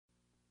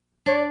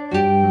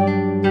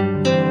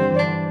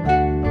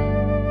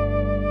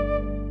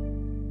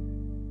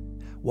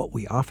What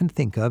we often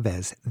think of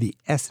as the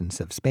essence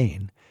of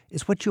Spain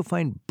is what you'll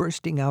find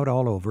bursting out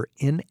all over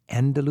in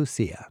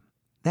Andalucía.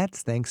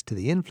 That's thanks to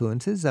the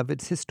influences of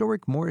its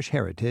historic Moorish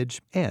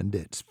heritage and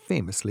its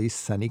famously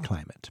sunny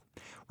climate.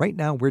 Right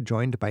now, we're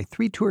joined by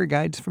 3 tour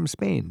guides from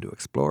Spain to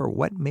explore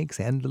what makes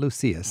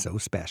Andalucía so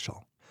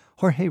special.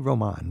 Jorge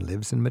Roman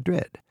lives in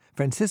Madrid.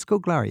 Francisco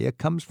Glaria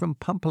comes from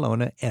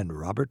Pamplona, and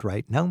Robert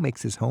Wright now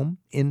makes his home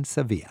in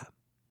Sevilla.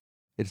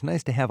 It's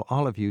nice to have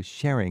all of you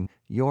sharing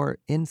your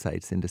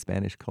insights into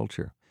Spanish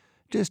culture.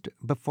 Just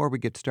before we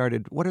get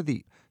started, what are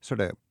the sort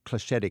of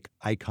clichetic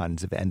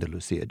icons of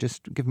Andalucía?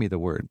 Just give me the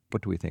word.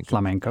 What do we think?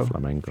 Flamenco.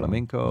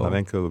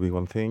 Flamenco would be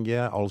one thing,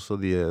 yeah. Also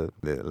the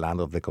land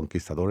of the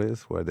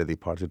conquistadores, where they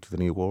departed to the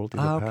New World in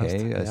the past.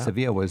 Okay.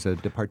 Sevilla was a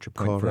departure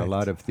point for a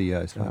lot of the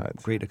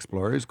great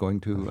explorers going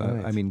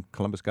to,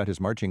 Columbus got his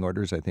marching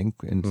orders, I think,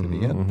 in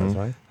Sevilla. That's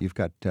right. You've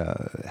got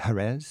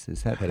Jerez,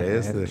 is that?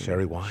 Jerez, the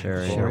sherry wine.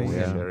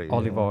 Sherry,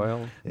 olive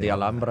oil. The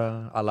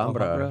Alhambra.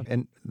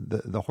 And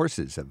the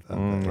horses of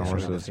the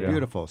horses.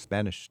 Beautiful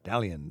Spanish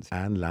stallions.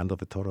 And land of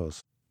the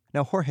toros.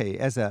 Now, Jorge,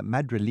 as a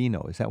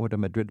Madrileno, is that what a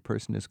Madrid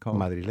person is called?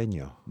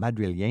 Madrileño.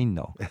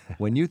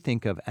 When you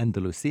think of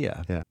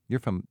Andalucía, you're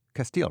from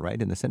Castile,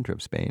 right, in the center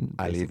of Spain.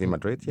 Basically. I live in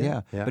Madrid,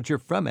 yeah. But you're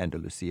from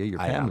Andalucía. Your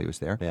family was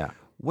there. Yeah.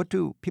 What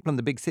do people in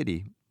the big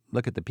city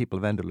look at the people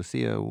of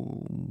Andalucía?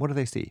 What do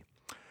they see?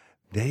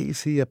 They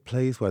see a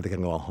place where they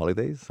can go on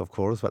holidays, of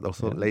course, but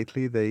also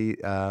lately they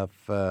have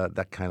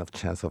that kind of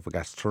chance of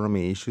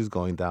gastronomy issues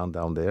going down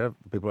there.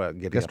 People are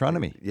getting...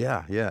 Gastronomy?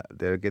 Yeah.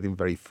 They're getting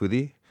very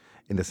foodie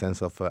in the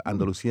sense of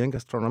Andalusian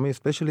gastronomy,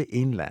 especially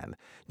inland.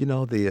 You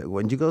know,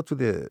 when you go to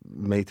the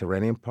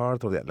Mediterranean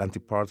part or the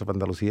Atlantic part of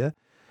Andalusia,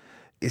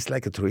 it's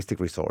like a touristic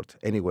resort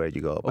anywhere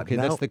you go. Okay,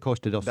 that's the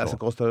Costa del Sol. That's the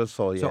Costa del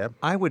Sol, yeah. So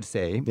I would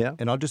say,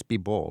 and I'll just be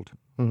bold,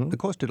 the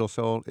Costa del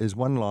Sol is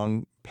one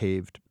long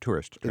paved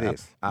tourist trap. It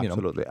is,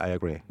 absolutely, I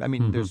agree. I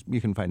mean, you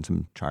can find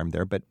some charm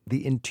there, but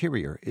the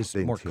interior is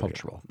more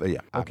cultural.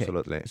 Yeah,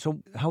 absolutely. So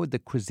how would the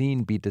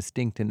cuisine be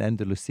distinct in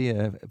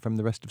Andalusia from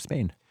the rest of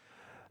Spain?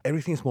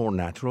 Everything's more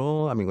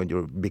natural. I mean, when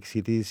you're big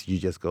cities, you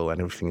just go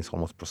and everything is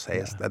almost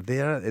processed. Yeah.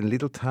 There, in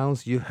little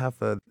towns, you have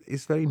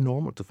it's very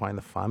normal to find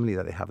a family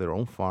that they have their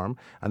own farm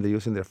and they're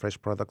using their fresh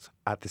products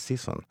at the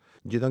season.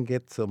 You don't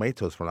get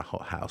tomatoes from a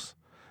hot house.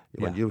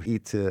 When you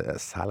eat a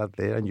salad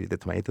there and you eat the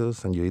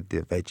tomatoes and you eat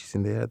the veggies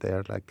in there,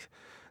 they're like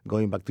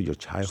going back to your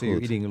childhood. So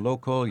you're eating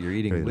local, you're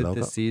eating with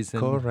the season.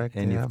 Correct,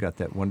 and you've got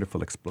that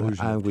wonderful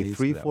explosion. And with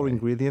 3-4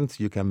 ingredients,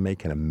 you can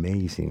make an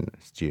amazing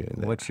stew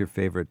in there. What's your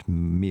favorite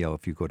meal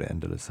if you go to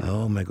Andalusia?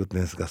 Oh my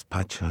goodness,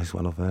 gazpacho is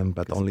one of them,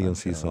 but only in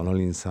season,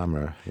 only in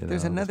summer.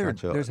 There's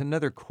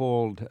another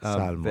cold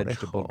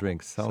vegetable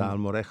drink.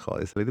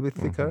 Salmorejo. It's a little bit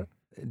thicker.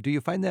 Do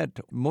you find that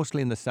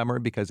mostly in the summer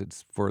because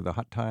it's for the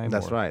hot time?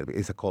 That's right.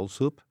 It's a cold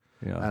soup.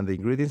 Yeah. And the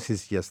ingredients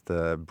is just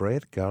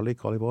bread,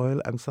 garlic, olive oil,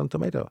 and some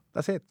tomato.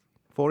 That's it.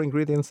 4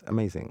 ingredients,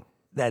 amazing.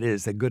 That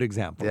is a good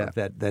example of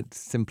that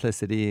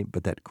simplicity,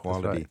 but that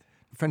quality. Right.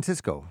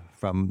 Francisco,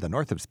 from the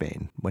north of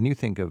Spain, when you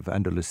think of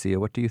Andalusia,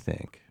 what do you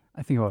think?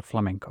 I think about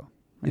flamenco.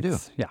 You do?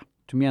 Yeah.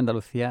 To me,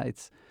 Andalusia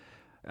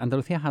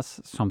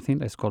has something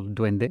that's called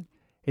duende.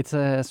 It's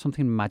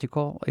something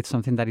magical. It's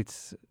something that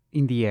it's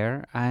in the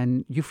air,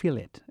 and you feel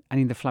it. And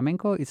in the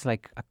flamenco, it's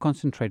like a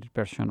concentrated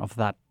version of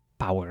that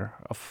power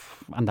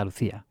of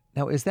Andalusia.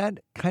 Now, is that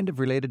kind of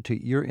related to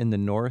you're in the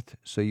north,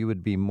 so you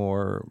would be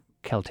more...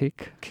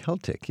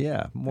 Celtic,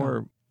 yeah.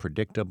 More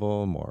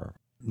predictable,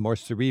 more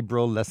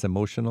cerebral, less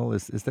emotional.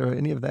 Is there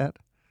any of that?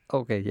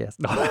 Okay, yes.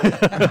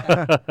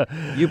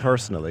 You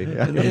personally.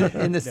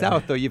 In the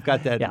south, though, you've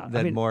got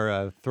that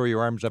more throw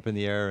your arms up in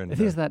the air. And the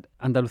thing is that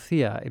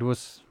Andalusia, it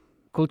was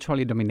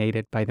culturally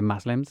dominated by the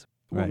Muslims.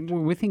 Right.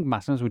 When we think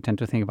Muslims, we tend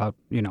to think about,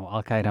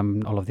 Al-Qaeda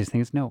and all of these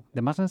things. No,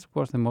 the Muslims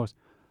was the most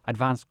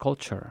advanced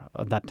culture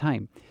at that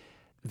time.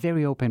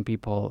 Very open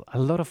people, a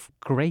lot of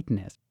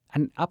greatness.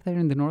 And up there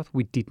in the north,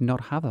 we did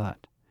not have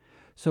that.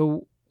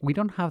 So we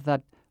don't have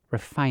that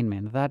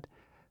refinement, that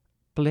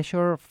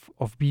pleasure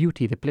of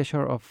beauty, the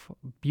pleasure of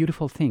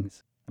beautiful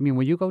things. I mean,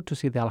 when you go to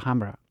see the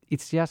Alhambra,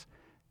 it's just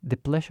the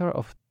pleasure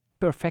of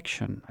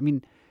perfection. I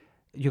mean,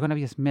 you're going to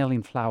be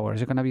smelling flowers,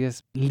 you're going to be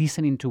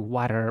listening to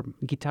water,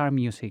 guitar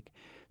music.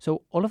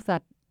 So all of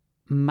that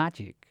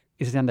magic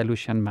is the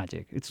Andalusian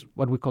magic. It's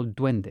what we call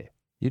duende.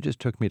 You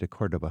just took me to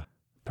Cordoba.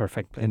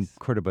 Perfect place. And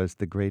Cordoba is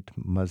the great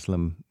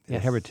Muslim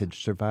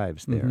heritage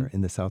survives there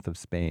in the south of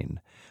Spain.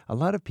 A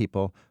lot of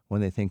people,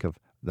 when they think of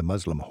the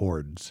Muslim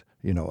hordes,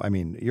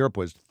 Europe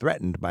was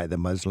threatened by the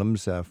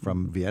Muslims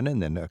from Vienna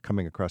and then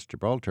coming across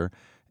Gibraltar.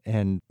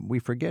 And we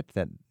forget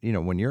that,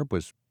 when Europe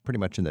was pretty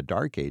much in the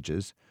Dark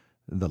Ages,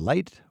 the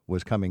light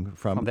was coming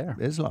from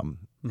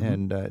Islam.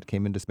 And it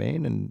came into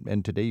Spain,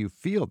 and today you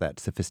feel that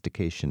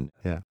sophistication.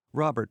 Yeah.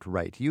 Robert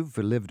Wright, you've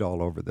lived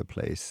all over the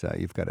place.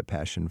 You've got a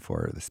passion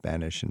for the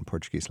Spanish and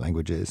Portuguese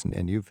languages,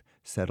 and you've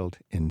settled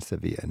in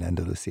Sevilla and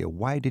Andalusia.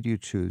 Why did you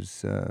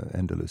choose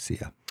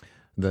Andalusia?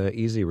 The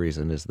easy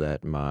reason is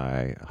that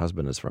my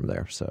husband is from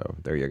there, so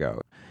there you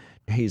go.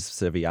 He's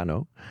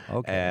Sevillano,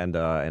 Okay. and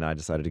I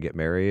decided to get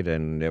married,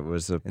 and it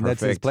was a perfect. And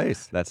that's his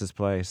place. That's his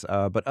place.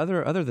 But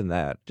other than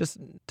that, just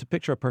to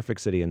picture a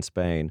perfect city in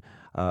Spain,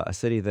 a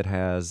city that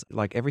has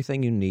like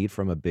everything you need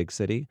from a big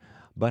city,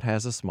 but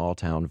has a small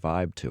town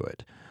vibe to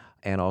it.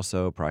 And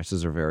also,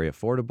 prices are very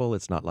affordable.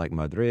 It's not like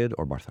Madrid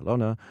or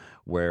Barcelona,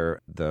 where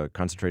the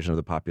concentration of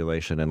the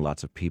population and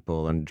lots of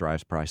people and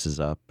drives prices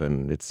up,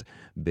 and it's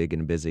big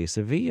and busy.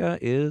 Sevilla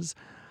is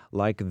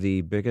like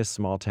the biggest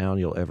small town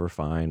you'll ever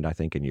find, I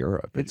think, in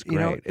Europe. It's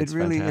great. It's it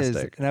really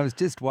fantastic. is. And I was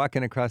just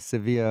walking across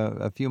Sevilla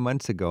a few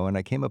months ago, and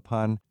I came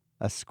upon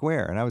a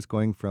square, and I was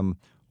going from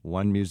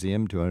one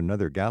museum to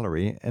another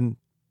gallery, and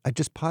I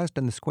just paused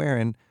on the square,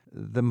 and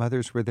the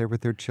mothers were there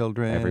with their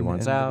children.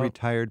 Everyone's and out. The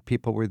retired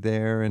people were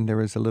there, and there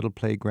was a little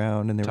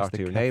playground, and there was Talk the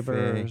to your cafe.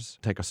 neighbors,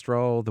 take a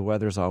stroll. The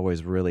weather's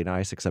always really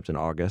nice, except in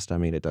August. I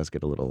mean, it does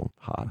get a little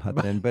hot.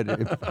 Then, but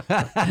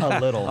A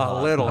little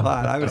a little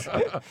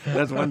hot.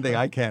 That's one thing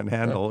I can't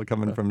handle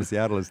coming from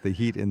Seattle is the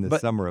heat in the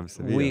But summer of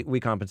Sevilla. We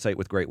compensate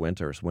with great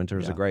winters.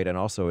 Winters are great, and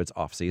also it's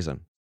off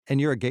season. And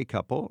you're a gay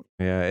couple.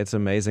 Yeah, it's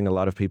amazing. A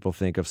lot of people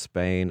think of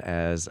Spain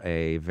as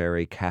a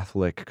very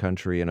Catholic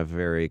country and a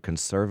very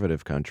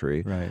conservative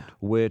country, Right.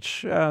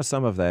 which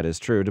some of that is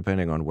true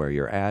depending on where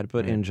you're at,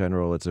 but in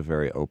general, it's a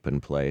very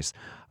open place.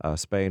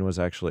 Spain was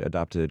actually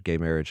adopted gay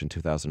marriage in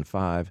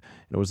 2005,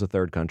 and it was the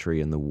third country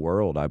in the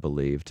world, I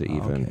believe, to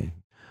even... Okay.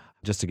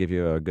 Just to give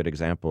you a good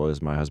example,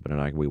 is my husband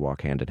and I, we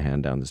walk hand in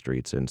hand down the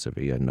streets in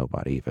Sevilla, and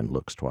nobody even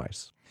looks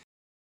twice.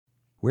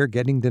 We're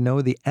getting to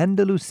know the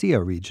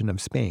Andalucía region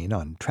of Spain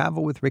on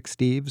Travel with Rick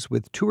Steves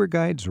with tour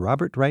guides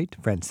Robert Wright,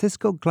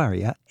 Francisco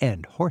Glaria,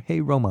 and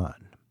Jorge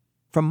Roman.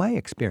 From my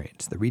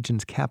experience, the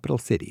region's capital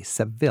city,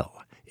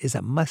 Seville, is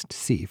a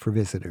must-see for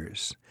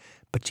visitors.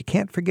 But you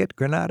can't forget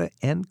Granada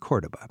and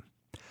Cordoba.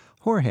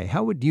 Jorge,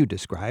 how would you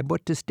describe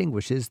what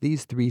distinguishes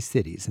these three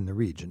cities in the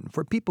region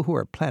for people who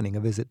are planning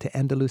a visit to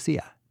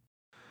Andalucía?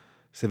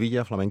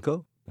 Sevilla,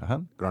 flamenco.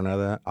 Uh-huh.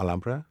 Granada,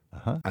 Alhambra.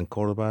 Uh-huh. And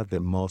Cordoba,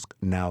 the mosque,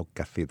 now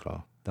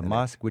cathedral. The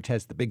mosque, which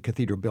has the big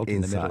cathedral built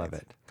in the middle of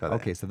Inside. it. Correct.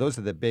 Okay, so those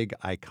are the big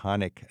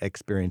iconic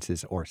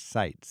experiences or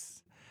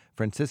sites.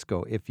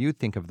 Francisco, if you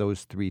think of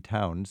those three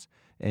towns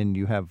and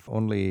you have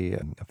only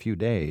a few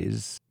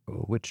days,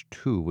 which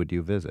two would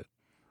you visit?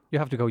 You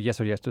have to go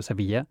yes or yes to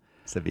Sevilla.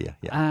 Sevilla,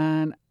 yeah.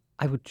 And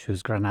I would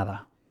choose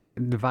Granada.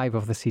 The vibe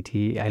of the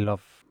city I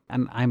love,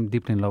 and I'm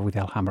deeply in love with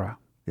the Alhambra.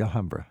 The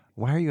Alhambra.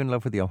 Why are you in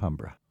love with the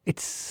Alhambra?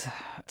 It's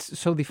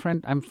so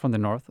different. I'm from the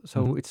north,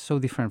 so it's so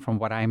different from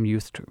what I'm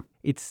used to.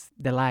 It's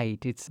the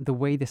light, it's the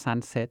way the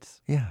sun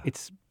sets. Yeah.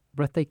 It's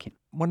breathtaking.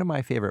 One of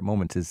my favorite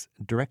moments is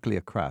directly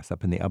across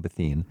up in the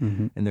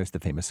Albaicín, and there's the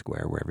famous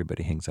square where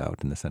everybody hangs out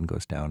and the sun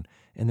goes down,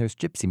 and there's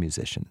gypsy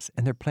musicians,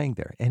 and they're playing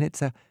there, and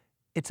it's a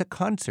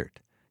concert.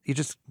 You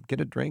just get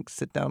a drink,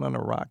 sit down on a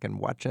rock and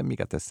watch them. You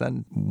got the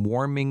sun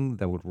warming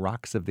the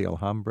rocks of the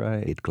Alhambra.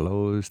 It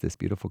glows this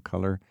beautiful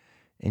color,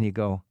 and you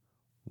go,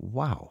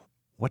 wow,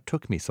 what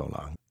took me so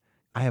long?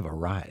 I have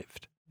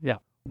arrived. Yeah.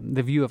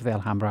 The view of the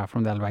Alhambra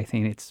from the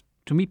Albaicín, it's,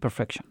 to me,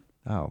 perfection.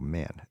 Oh,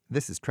 man.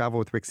 This is Travel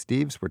with Rick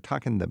Steves. We're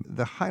talking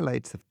the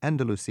highlights of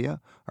Andalucía.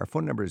 Our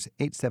phone number is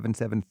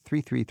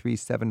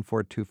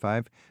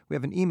 877-333-7425. We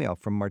have an email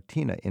from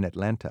Martina in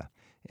Atlanta.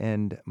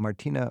 And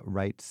Martina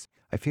writes,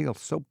 I feel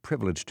so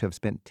privileged to have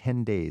spent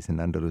 10 days in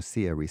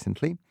Andalucía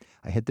recently.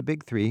 I hit the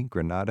big three,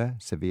 Granada,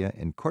 Sevilla,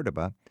 and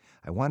Cordoba.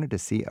 I wanted to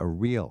see a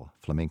real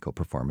flamenco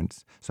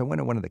performance, so I went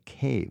to one of the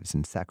caves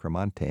in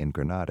Sacromonte in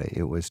Granada.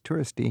 It was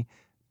touristy,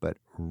 but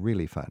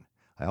really fun.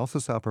 I also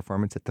saw a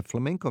performance at the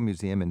Flamenco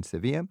Museum in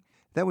Sevilla.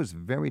 That was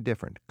very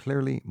different,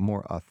 clearly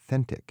more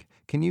authentic.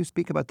 Can you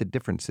speak about the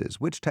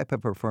differences? Which type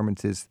of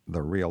performance is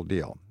the real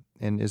deal?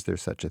 And is there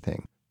such a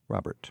thing?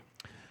 Robert.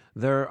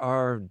 There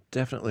are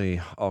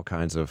definitely all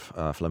kinds of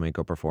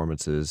flamenco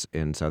performances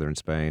in southern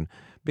Spain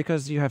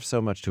because you have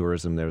so much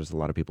tourism. There's a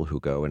lot of people who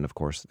go, and of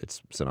course,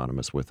 it's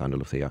synonymous with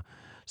Andalucía.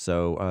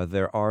 So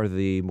there are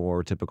the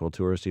more typical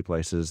touristy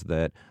places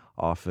that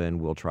often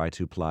will try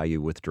to ply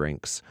you with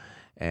drinks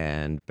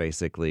and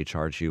basically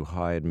charge you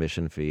high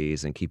admission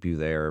fees and keep you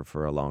there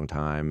for a long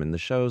time. And the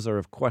shows are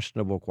of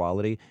questionable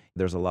quality.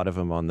 There's a lot of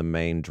them on the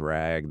main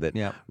drag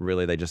that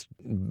really they just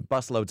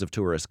busloads of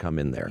tourists come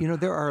in there. You know,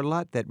 there are a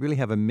lot that really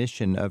have a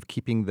mission of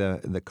keeping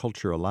the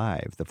culture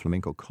alive, the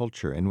flamenco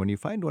culture. And when you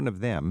find one of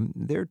them,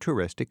 they're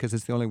touristic because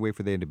it's the only way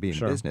for them to be in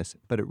business.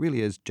 But it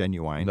really is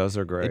genuine. Those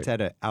are great. It's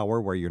at an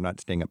hour where you're not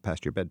staying up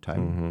past your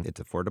bedtime. It's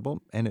affordable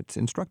and it's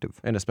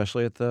instructive. And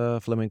especially at the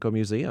Flamenco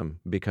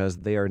Museum because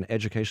they are an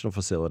educational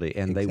facility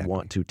and they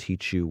want to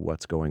teach you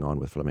what's going on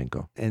with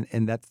flamenco.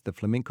 And that's the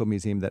Flamenco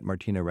Museum that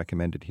Martina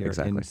recommended here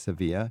in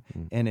Sevilla.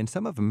 And in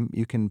some of them,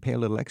 you can pay a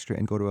little extra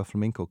and go to a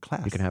flamenco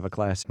class. You can have a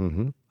class.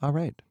 All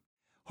right.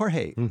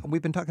 Jorge,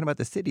 we've been talking about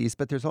the cities,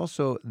 but there's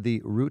also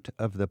the route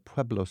of the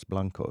Pueblos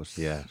Blancos.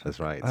 Yeah, that's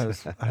right.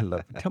 I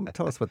love it.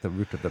 Tell us what the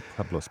route of the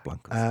Pueblos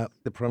Blancos is.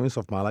 The province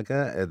of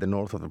Malaga, the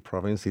north of the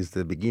province, is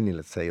the beginning,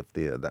 let's say, of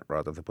that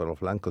route of the Pueblos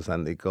Blancos,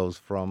 and it goes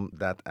from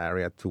that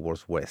area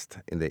towards west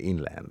in the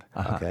inland.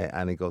 Okay,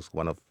 and it goes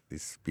one of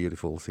these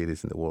beautiful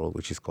cities in the world,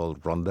 which is called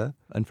Ronda.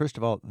 And first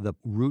of all, the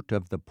route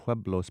of the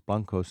Pueblos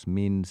Blancos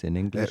means in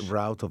English?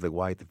 Route of the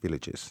white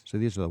villages. So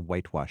these are the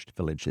whitewashed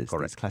villages,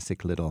 Correct. These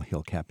classic little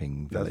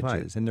hill-capping villages. That's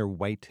right. And they're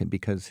white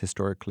because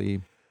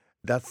historically...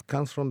 That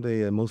comes from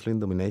the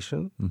Muslim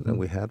domination that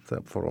we had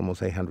for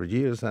almost 800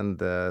 years, and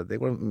there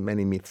were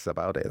many myths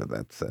about it.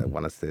 That's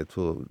one is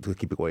to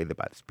keep away the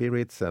bad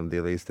spirits, and the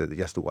other is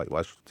just to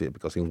whitewash,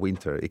 because in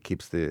winter it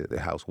keeps the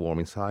house warm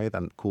inside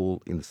and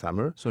cool in the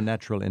summer. So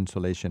natural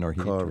insulation or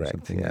heat or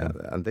something. Yeah.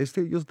 And they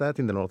still use that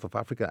in the north of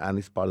Africa, and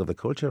it's part of the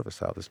culture of the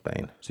south of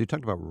Spain. So you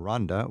talked about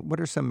Ronda.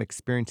 What are some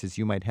experiences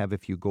you might have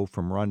if you go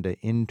from Ronda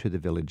into the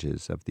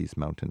villages of these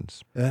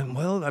mountains?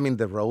 Well, I mean,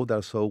 the roads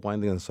are so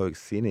winding and so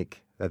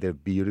scenic that they're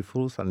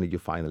beautiful. Suddenly you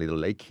find a little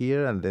lake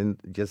here, and then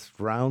just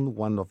round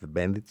one of the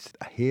bends,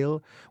 a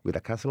hill with a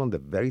castle on the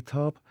very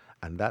top,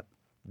 and that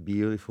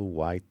beautiful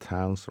white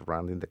town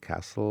surrounding the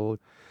castle,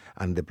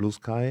 and the blue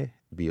sky,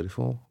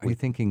 beautiful. Are you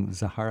thinking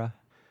Sahara?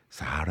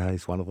 Sahara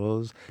is one of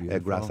those.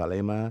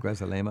 Grazalema.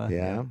 Grazalema.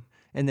 Yeah.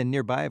 And then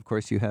nearby, of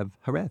course, you have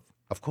Jerez.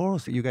 Of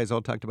course. You guys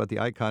all talked about the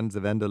icons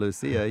of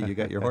Andalusia. You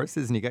got your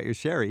horses and you got your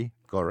sherry.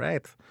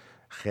 Correct.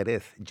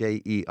 Jerez,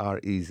 Jerez,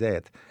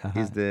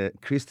 is the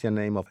Christian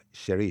name of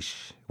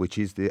Sherish, which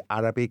is the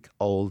Arabic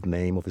old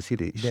name of the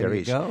city, There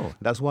Sherish. you go.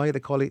 That's why they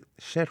call it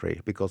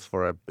sherry, because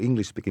for an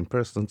English-speaking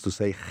person to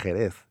say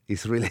Jerez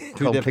is really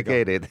Too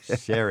complicated.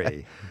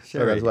 Sherry.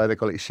 So that's why they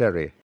call it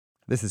sherry.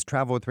 This is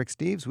Travel with Rick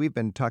Steves. We've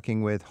been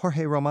talking with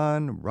Jorge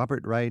Roman,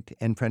 Robert Wright,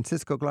 and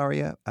Francisco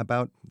Gloria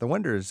about the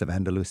wonders of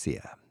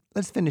Andalusia.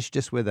 Let's finish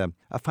just with a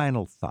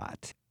final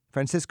thought.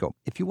 Francisco,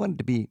 if you wanted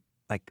to be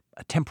like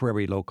a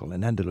temporary local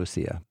in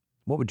Andalusia,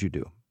 what would you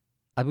do?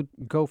 I would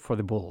go for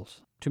the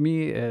bulls. To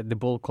me, the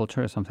bull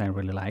culture is something I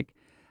really like.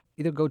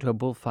 Either go to a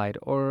bullfight,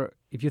 or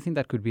if you think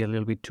that could be a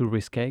little bit too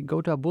risque, go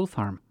to a bull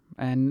farm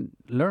and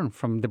learn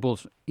from the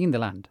bulls in the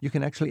land. You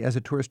can actually, as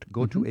a tourist,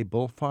 go to a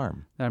bull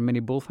farm. There are many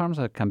bull farms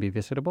that can be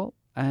visitable,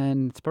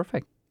 and it's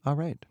perfect. All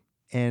right.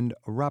 And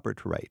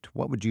Robert Wright,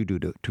 what would you do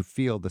to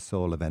feel the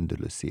soul of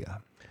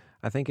Andalusia?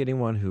 I think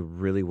anyone who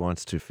really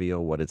wants to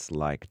feel what it's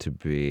like to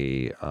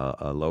be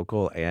a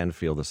local and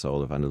feel the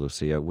soul of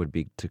Andalusia would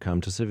be to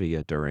come to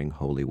Sevilla during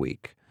Holy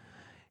Week.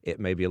 It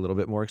may be a little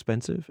bit more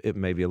expensive. It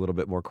may be a little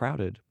bit more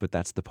crowded, but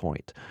that's the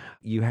point.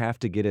 You have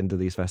to get into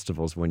these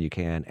festivals when you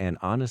can. And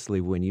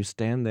honestly, when you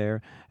stand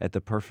there at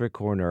the perfect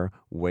corner,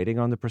 waiting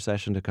on the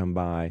procession to come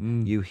by,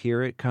 you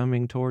hear it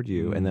coming toward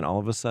you. And then all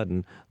of a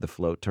sudden, the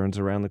float turns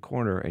around the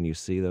corner and you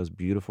see those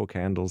beautiful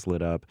candles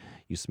lit up.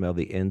 You smell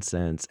the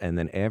incense. And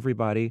then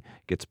everybody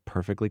gets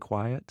perfectly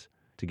quiet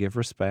to give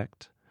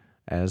respect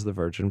as the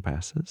Virgin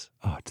passes.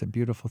 Oh, it's a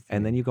beautiful thing.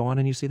 And then you go on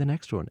and you see the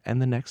next one,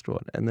 and the next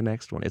one, and the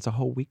next one. It's a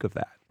whole week of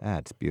that.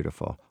 That's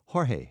beautiful.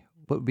 Jorge,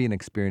 what would be an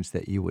experience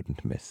that you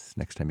wouldn't miss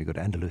next time you go to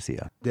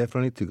Andalusia?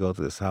 Definitely to go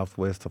to the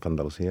southwest of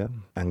Andalusia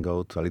and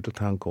go to a little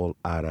town called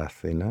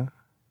Aracena.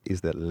 It's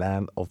the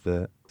land of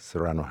the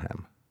Serrano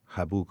ham.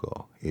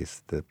 Jabugo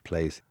is the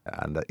place,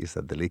 and that is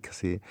a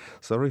delicacy.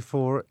 Sorry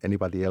for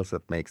anybody else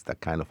that makes that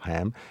kind of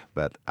ham,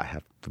 but I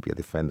have to be a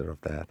defender of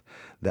that.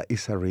 That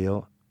is a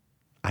real,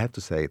 I have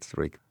to say it's,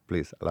 Rick,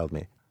 please allow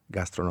me,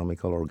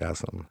 gastronomical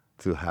orgasm.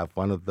 To have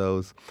one of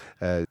those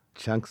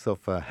chunks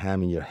of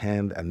ham in your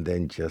hand and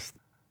then just,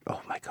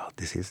 oh my God,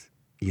 this is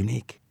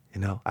unique,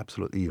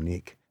 absolutely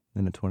unique.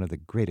 And it's one of the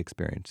great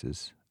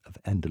experiences of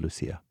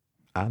Andalusia.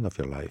 And of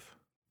your life.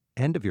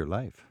 End of your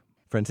life.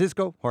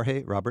 Francisco,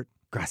 Jorge, Robert,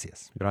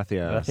 gracias.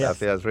 Gracias.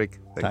 Gracias, Rick.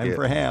 Thank Time you.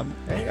 for ham.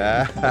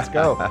 Let's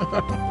go.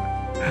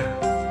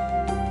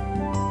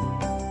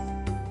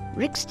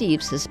 Rick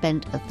Steves has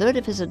spent a third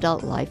of his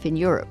adult life in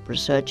Europe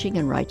researching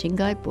and writing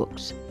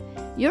guidebooks.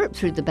 Europe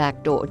Through the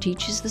Back Door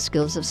teaches the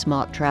skills of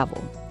smart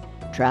travel.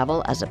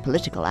 Travel as a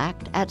political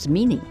act adds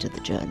meaning to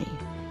the journey.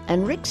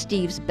 And Rick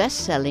Steves'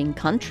 best-selling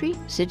country,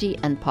 city,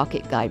 and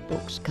pocket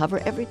guidebooks cover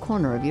every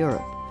corner of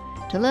Europe.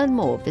 To learn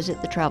more,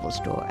 visit the travel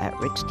store at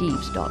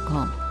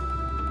ricksteves.com.